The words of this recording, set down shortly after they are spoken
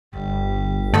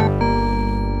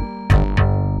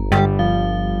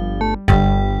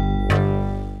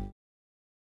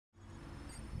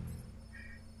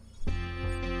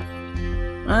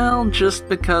Well, just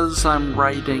because I'm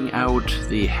writing out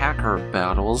the hacker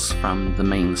battles from the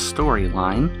main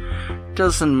storyline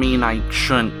doesn't mean I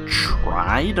shouldn't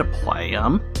try to play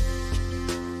them.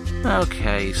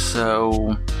 Okay,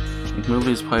 so make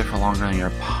movies play for longer than your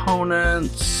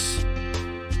opponents.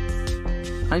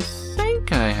 I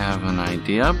think I have an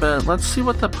idea, but let's see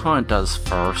what the opponent does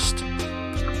first.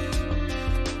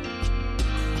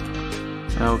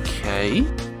 Okay.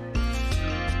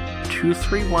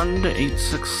 231 to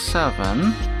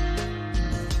 867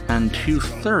 and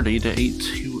 230 to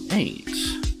 828.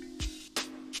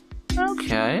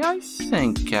 Okay, I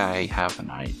think I have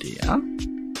an idea.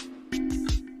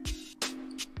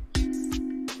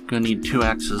 Gonna need 2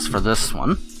 X's for this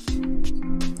one.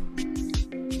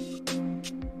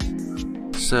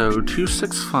 So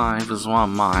 265 is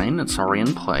one of mine, it's already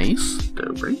in place.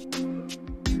 Dobry.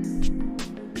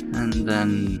 And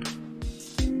then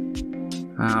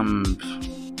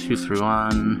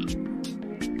 231,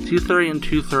 230 and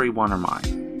 231 are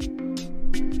mine.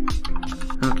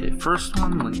 Okay, first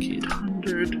one, link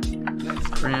 800,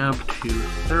 grab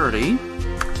 230,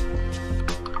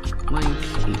 link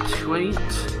 828,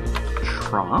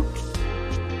 drop,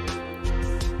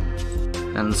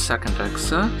 and second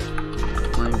EXA,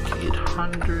 link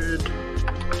 800,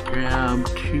 grab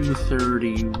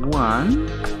 231,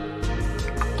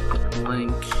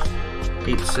 link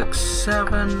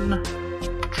 867,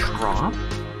 drop.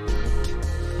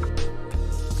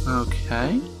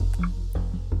 Okay.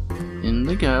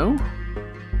 Indigo.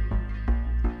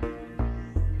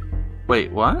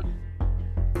 Wait, what?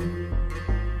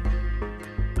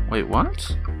 Wait,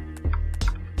 what?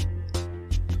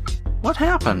 What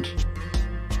happened?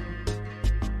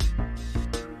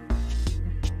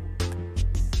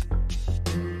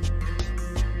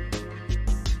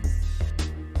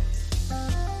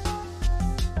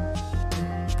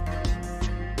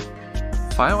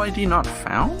 File ID not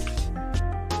found?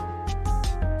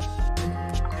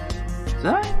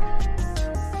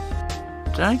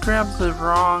 Did I grab the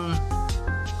wrong...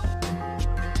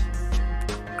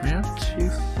 Grab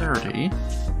 230.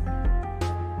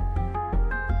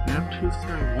 Grab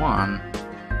 231.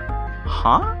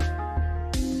 Huh?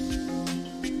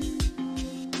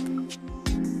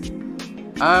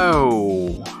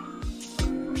 Oh.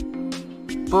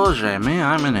 Bullshit, man,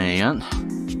 I'm an idiot.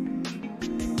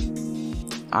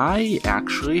 I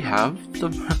actually have the...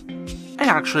 I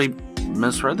actually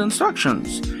misread the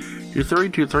instructions. 230,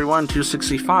 231,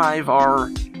 265 are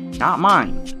not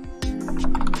mine.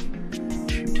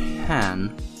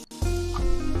 210,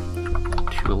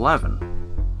 211.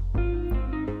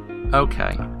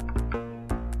 Okay.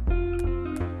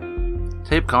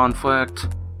 Tape conflict.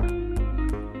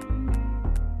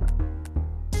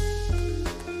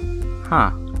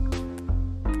 Huh.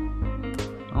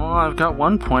 Well, I've got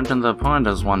 1 point and the opponent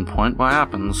has 1 point. What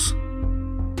happens?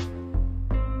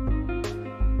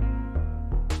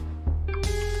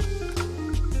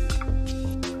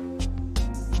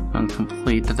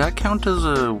 Incomplete. Did that count as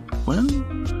a win?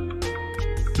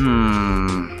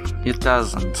 It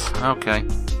doesn't. Okay.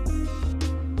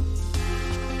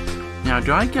 Now,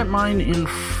 do I get mine in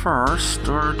first,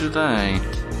 or do they?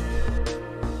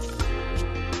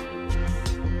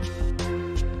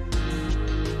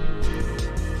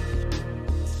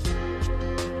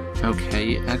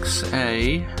 Okay,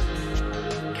 XA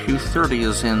 230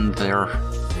 is in there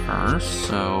first,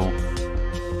 so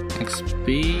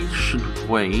XB should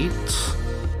wait.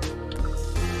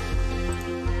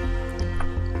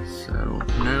 So,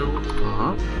 no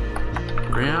up.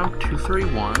 Grab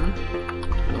 231,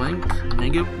 link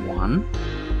 -1.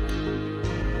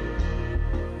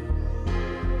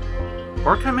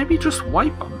 Or can I maybe just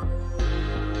wipe them?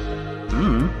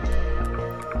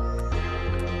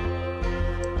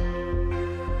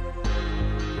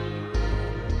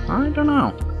 I don't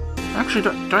know. Actually,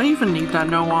 do I even need that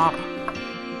no-op?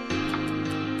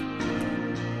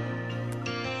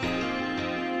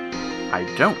 I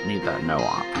don't need that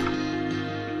no-op.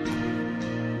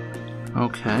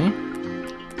 Okay.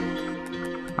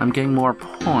 I'm getting more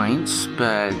points,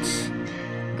 but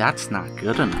that's not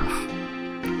good enough.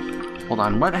 Hold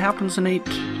on, what happens in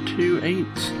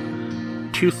 828?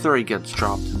 230 gets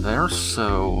dropped in there,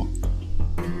 so...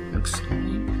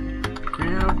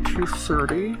 grab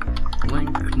 230,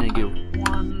 link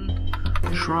 -1,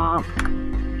 drop,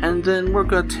 and then we're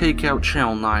gonna take out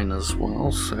channel 9 as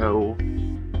well, so...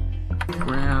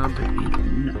 grab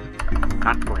 809,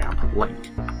 not grab, link.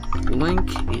 Link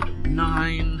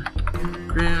 809,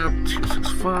 grab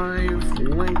 265,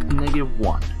 link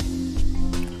 -1.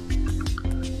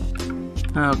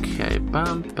 Okay,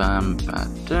 bum bum ba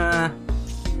da.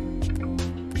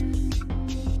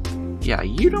 Yeah,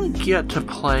 you don't get to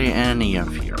play any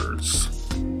of yours.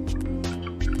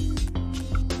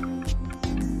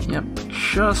 Yep,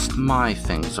 just my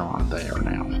things are on there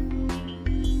now.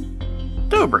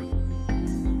 Dobry.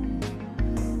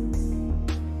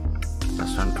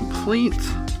 Quest done complete.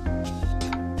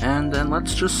 And then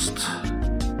let's just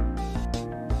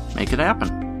make it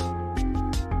happen.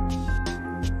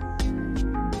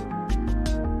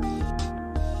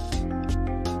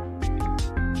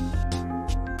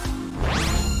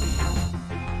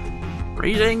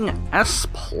 Rating S+.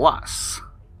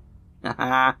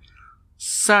 Haha.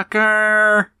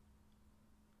 Sucker!